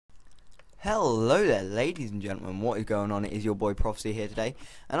Hello there, ladies and gentlemen. What is going on? It is your boy Prophecy here today,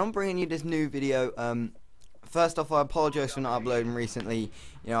 and I'm bringing you this new video. First off, I apologise for not uploading recently.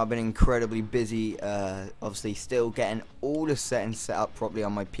 You know, I've been incredibly busy. Obviously, still getting all the settings set up properly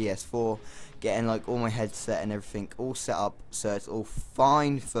on my PS4, getting like all my headset and everything all set up, so it's all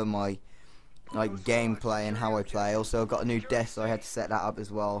fine for my like gameplay and how I play. Also, I've got a new desk, so I had to set that up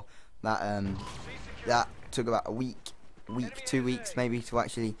as well. That took about a week, 2 weeks maybe to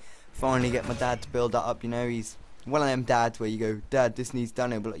actually finally get my dad to build that up. You know, he's one of them dads where you go, Dad, this needs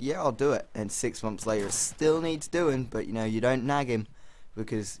done. He'll be like, yeah, I'll do it. And 6 months later, it still needs doing. But you know, you don't nag him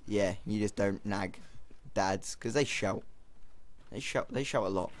because yeah, you just don't nag dads because they shout. They shout a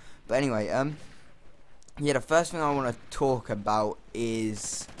lot. But anyway, yeah, the first thing I want to talk about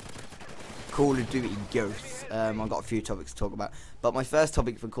is Call of Duty Ghosts. I've got a few topics to talk about, but my first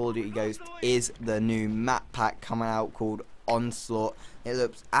topic for Call of Duty Ghosts is the new map pack coming out called Onslaught. It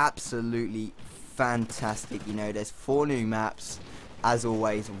looks absolutely fantastic. You know, there's 4 new maps as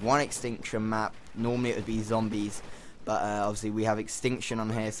always. 1 extinction map. Normally it would be zombies, but obviously we have extinction on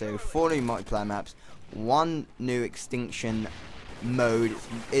here, so 4 new multiplayer maps, 1 new extinction mode.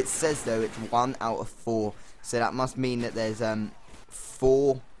 It says though it's 1 out of 4, so that must mean that there's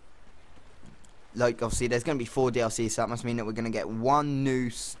 4, like obviously there's going to be 4 DLCs, so that must mean that we're going to get 1 new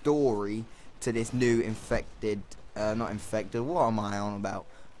story to this new infected, not infected, what am I on about?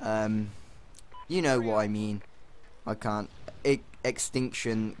 You know what I mean. I can't.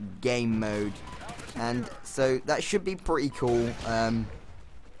 Extinction game mode, and so that should be pretty cool.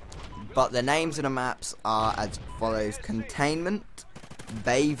 But the names of the maps are as follows: Containment,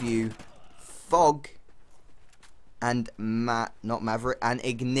 Bayview, Fog, and not Maverick, and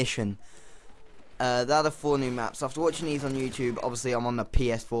Ignition. They're the 4 new maps. After watching these on YouTube, obviously I'm on the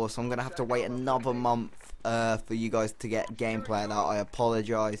PS4, so I'm gonna have to wait another month for you guys to get gameplay of that. I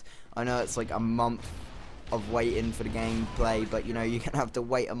apologise. I know it's like a month of waiting for the gameplay, but you know, you're gonna have to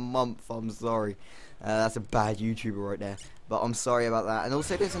wait a month. I'm sorry. That's a bad YouTuber right there, but I'm sorry about that. And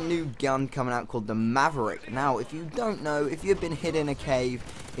also there's a new gun coming out called the Maverick. Now if you don't know, if you've been hid in a cave,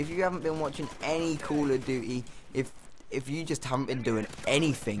 if you haven't been watching any Call of Duty, if you just haven't been doing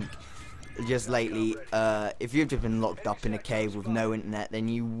anything just lately, if you've just been locked up in a cave with no internet, then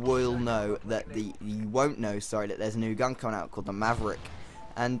you will know that you won't know, sorry, that there's a new gun coming out called the Maverick.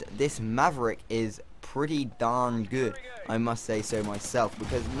 And this Maverick is pretty darn good, I must say so myself,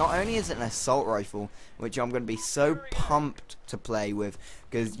 because not only is it an assault rifle, which I'm going to be so pumped to play with,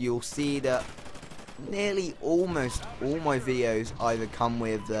 because you'll see that nearly almost all my videos either come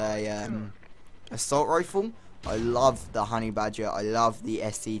with a assault rifle. I love the Honey Badger, I love the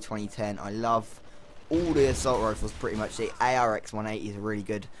SC-2010, I love all the assault rifles pretty much. The ARX-180 is a really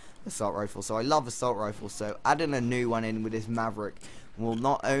good assault rifle, so I love assault rifles. So adding a new one in with this Maverick will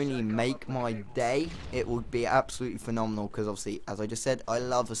not only make my day, it will be absolutely phenomenal, because obviously, as I just said, I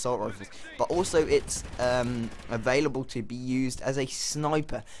love assault rifles, but also it's available to be used as a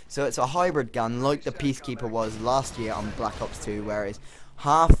sniper. So it's a hybrid gun like the Peacekeeper was last year on Black Ops 2, where it's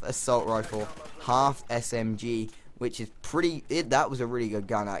half assault rifle, half SMG, which is that was a really good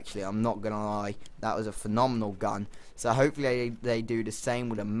gun actually, I'm not gonna lie. That was a phenomenal gun. So hopefully they do the same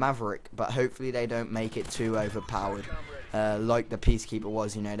with a Maverick, but hopefully they don't make it too overpowered, like the Peacekeeper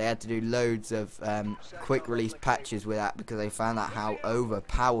was. You know, they had to do loads of quick release patches with that because they found out how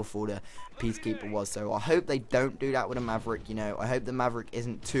overpowerful the Peacekeeper was. So I hope they don't do that with a Maverick. You know, I hope the Maverick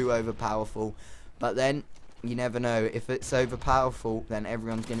isn't too overpowerful, but then you never know. If it's overpowerful, then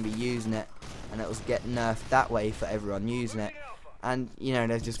everyone's going to be using it, and it'll get nerfed that way for everyone using it. And you know,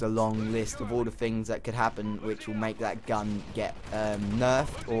 there's just a long list of all the things that could happen which will make that gun get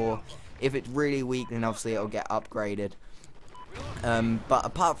nerfed, or if it's really weak, then obviously it'll get upgraded. But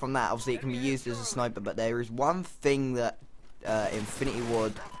apart from that, obviously it can be used as a sniper. But there is one thing that Infinity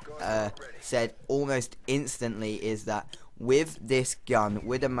Ward said almost instantly, is that with this gun,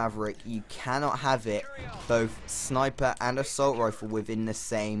 with a Maverick, you cannot have it both sniper and assault rifle within the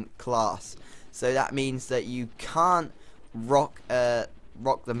same class. So that means that you can't rock the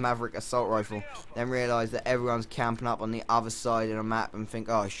Maverick assault rifle, then realise that everyone's camping up on the other side of the map and think,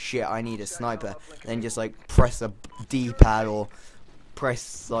 oh shit, I need a sniper. Then just like press a D-pad or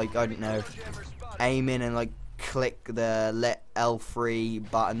press, like, I don't know, aim in and like click the let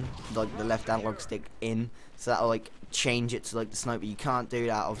L3 button, like the left analog stick in, so that'll like change it to like the sniper. You can't do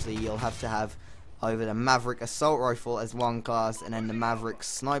that. Obviously you'll have to have either the Maverick assault rifle as one class and then the Maverick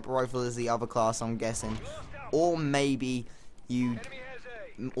sniper rifle as the other class, I'm guessing. Or maybe when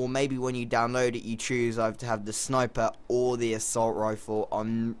you download it, you choose either to have the sniper or the assault rifle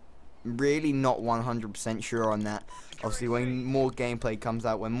on really not 100% sure on that. Obviously, when more gameplay comes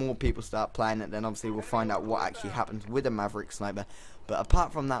out, when more people start playing it, then obviously we'll find out what actually happens with a Maverick Sniper. But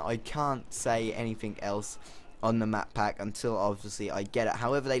apart from that, I can't say anything else on the map pack until obviously I get it.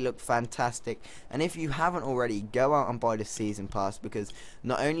 However, they look fantastic, and if you haven't already, go out and buy the season pass, because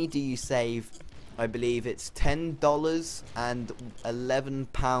not only do you save, I believe it's $10 and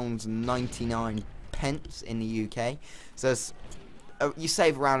 £11.99 in the UK, so it's, you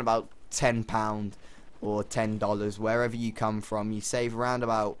save around about £10 or $10 wherever you come from. You save around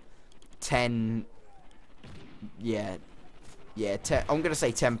about 10, I'm gonna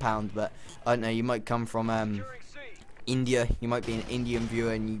say £10, but I don't know, you might come from India, you might be an Indian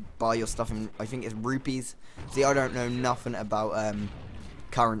viewer and you buy your stuff in, I think it's rupees. See, I don't know nothing about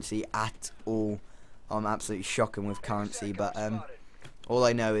currency at all. I'm absolutely shocking with currency, but all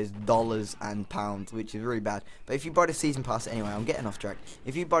I know is dollars and pounds, which is really bad. But if you buy the season pass, anyway, I'm getting off track.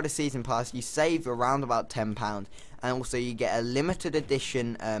 If you buy the season pass, you save around about £10, and also you get a limited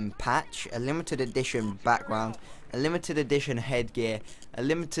edition patch, a limited edition background, a limited edition headgear, a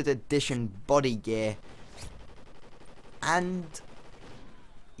limited edition body gear, and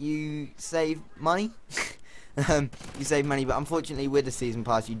you save money. You save money, but unfortunately with the season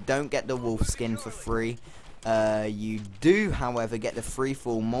pass you don't get the wolf skin for free. You do, however, get the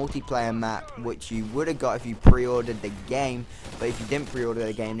free-fall multiplayer map, which you would have got if you pre-ordered the game, but if you didn't pre-order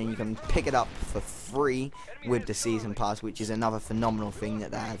the game, then you can pick it up for free with the season pass, which is another phenomenal thing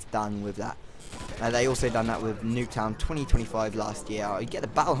that they have done with that. They also done that with Nuketown 2025 last year. You get the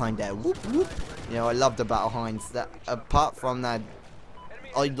Battle Hind there, whoop whoop. You know, I love the Battle Hinds. That, apart from that,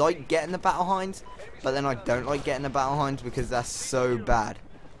 I like getting the Battle Hinds, but then I don't like getting the Battle Hinds because that's so bad.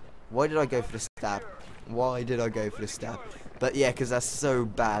 Why did I go for the stab? Why did I go for the stab? But yeah, because that's so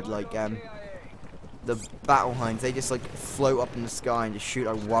bad. Like the Battle Hinds, they just like float up in the sky and just shoot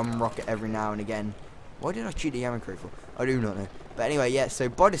like one rocket every now and again. Why did I shoot the Yamaku for? I do not know. But anyway, yeah, so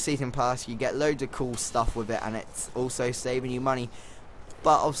buy the season pass, you get loads of cool stuff with it, and it's also saving you money.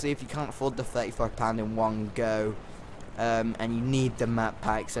 But obviously if you can't afford the £35 in one go, and you need the map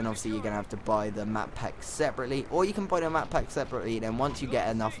packs, then obviously you're going to have to buy the map pack separately, or you can buy the map pack separately, then once you get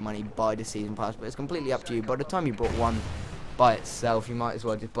enough money, buy the season pass. But it's completely up to you. By the time you bought one by itself, you might as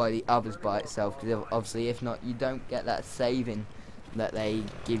well just buy the others by itself, because obviously if not, you don't get that saving that they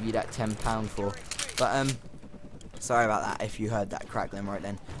give you that £10 for. But sorry about that if you heard that crackling right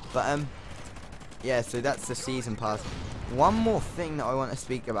then. But yeah, so that's the season pass. One more thing that I want to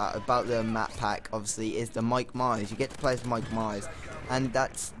speak about the map pack, obviously, is the Mike Myers. You get to play as Mike Myers, and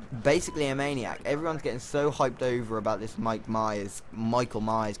that's basically a maniac. Everyone's getting so hyped over about this Michael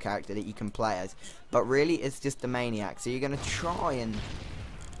Myers character that you can play as, but really it's just a maniac. So you're gonna try and,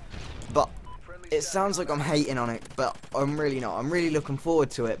 but it sounds like I'm hating on it, but I'm really not. I'm really looking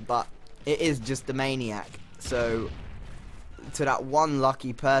forward to it, but it is just a maniac. So to that one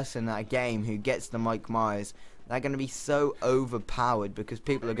lucky person in that game who gets the Mike Myers, they're going to be so overpowered, because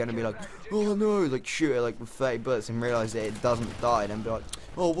people are going to be like, oh no, like shoot it like with 30 bullets and realise that it doesn't die, and be like,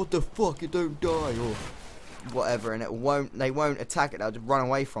 oh what the fuck, it don't die, or whatever, and they won't attack it, they'll just run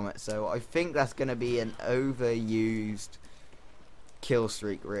away from it. So I think that's going to be an overused kill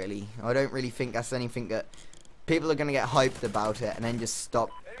streak, really. I don't really think that's anything that people are going to get hyped about it and then just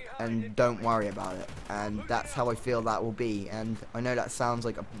stop and don't worry about it, and that's how I feel that will be. And I know that sounds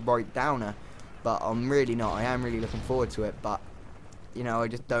like a right downer, but I'm really not. I am really looking forward to it, but you know, I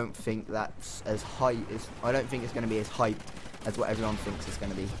just don't think that's as hype as, I don't think it's going to be as hyped as what everyone thinks it's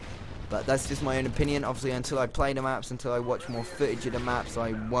going to be. But that's just my own opinion. Obviously, until I play the maps, until I watch more footage of the maps,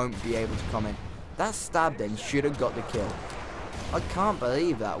 I won't be able to comment. That stab then should have got the kill. I can't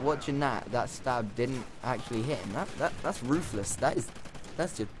believe that. Watching that stab didn't actually hit him. That's ruthless. That's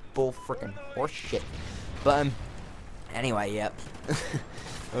just bull freaking horse shit. But anyway, yep.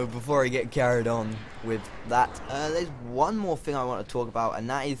 Before I get carried on with that, there's one more thing I want to talk about, and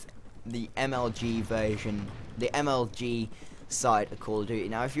that is the MLG version, the MLG side of Call of Duty.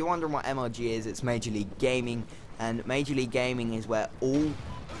 Now, if you're wondering what MLG is, it's Major League Gaming, and Major League Gaming is where all,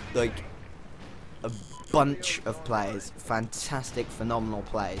 like, a bunch of players, fantastic, phenomenal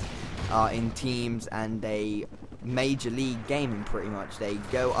players, are in teams, and they Major League Gaming pretty much. They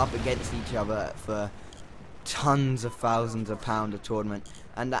go up against each other for tons of thousands of pounds a tournament,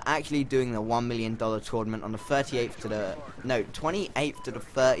 and they're actually doing the $1 million tournament on the 28th to the 28th to the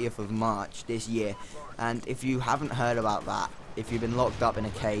 30th of March this year. And if you haven't heard about that, if you've been locked up in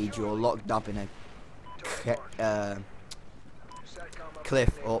a cage or locked up in a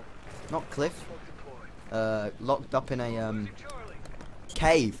cliff, or not cliff, locked up in a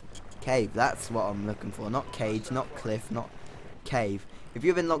cave, that's what I'm looking for, not cage, not cliff, not cave. If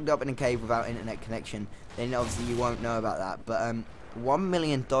you've been locked up in a cave without internet connection, then obviously you won't know about that. But $1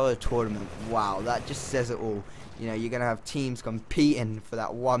 million tournament, wow, that just says it all. You know, you're going to have teams competing for that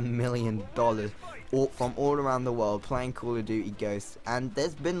 $1 million from all around the world playing Call of Duty Ghosts. And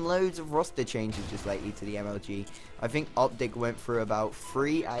there's been loads of roster changes just lately to the MLG. I think Optic went through about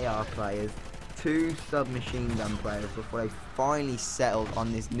 3 AR players, 2 submachine gun players before they finally settled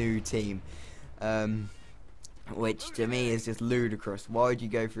on this new team. Which to me is just ludicrous. Why would you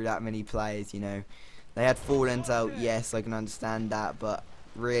go through that many players, you know? They had Fallens out, yes, I can understand that, but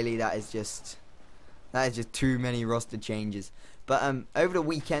really that is just too many roster changes. But over the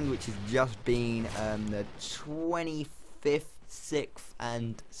weekend, which has just been the 25th, 6th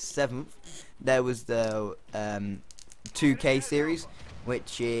and 7th, there was the 2K series,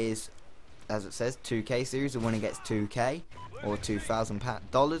 which is, as it says, 2K series. The winner gets 2K or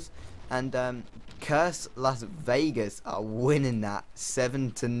 $2,000, and Curse Las Vegas are winning that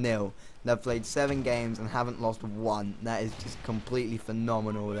 7-0. They've played 7 games and haven't lost 1. That is just completely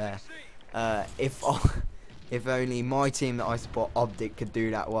phenomenal there. If only my team that I support, Optic, could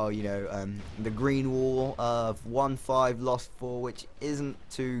do that well, you know. The Green Wall of 1-5, lost 4, which isn't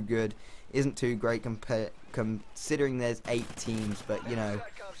too good, isn't too great considering there's 8 teams, but you know,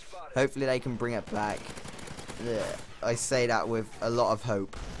 hopefully they can bring it back. I say that with a lot of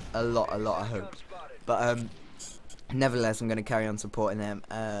hope, a lot of hope. But nevertheless, I'm going to carry on supporting them.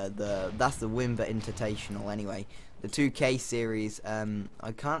 That's the Wimber Invitational anyway. The 2K series,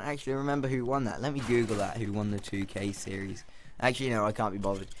 I can't actually remember who won that. Let me Google that, who won the 2K series. Actually, no, I can't be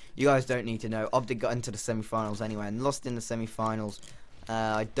bothered. You guys don't need to know. Optic got into the semi-finals anyway and lost in the semi-finals.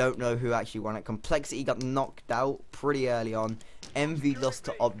 I don't know who actually won it. Complexity got knocked out pretty early on. Envy lost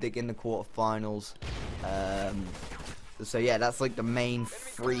to Optic in the quarterfinals. So yeah, that's like the main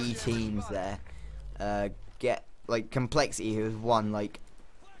 3 teams there. Get like Complexity, who has won like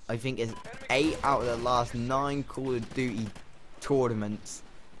I think it's 8 out of the last 9 Call of Duty tournaments,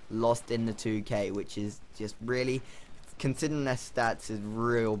 lost in the 2K, which is just really, considering their stats, is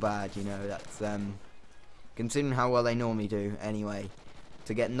real bad. You know, that's considering how well they normally do anyway.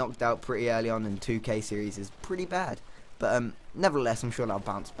 To get knocked out pretty early on in 2K series is pretty bad. But nevertheless, I'm sure they'll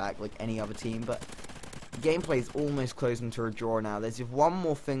bounce back like any other team. But gameplay is almost closing to a draw now. There's just one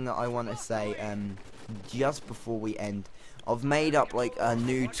more thing that I want to say just before we end. I've made up like a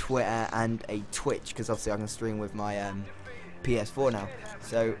new Twitter and a Twitch, because obviously I can stream with my PS4 now.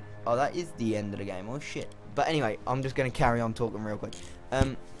 So, oh, that is the end of the game. Oh shit. But anyway, I'm just going to carry on talking real quick.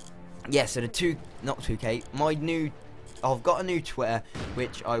 Yeah, so the not 2K, I've got a new Twitter,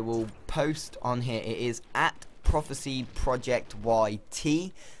 which I will post on here. It is at Prophecy Project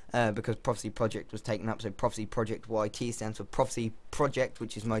YT, because Prophecy Project was taken up, so Prophecy Project YT stands for Prophecy Project,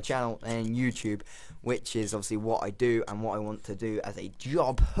 which is my channel, and YouTube, which is obviously what I do and what I want to do as a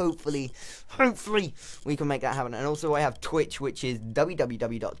job. Hopefully we can make that happen. And also I have Twitch, which is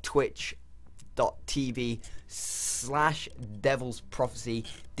www.twitch.tv/devilsprophecy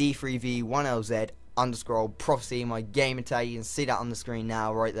D3V1LZ_prophecy, my gamer tag. You can see that on the screen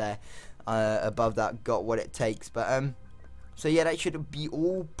now, right there. Above that, got what it takes. But so yeah, that should be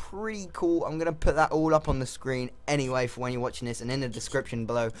all pretty cool. I'm gonna put that all up on the screen anyway for when you're watching this, and in the description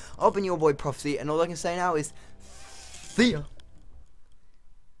below. I've been your boy Prophecy, and all I can say now is see ya.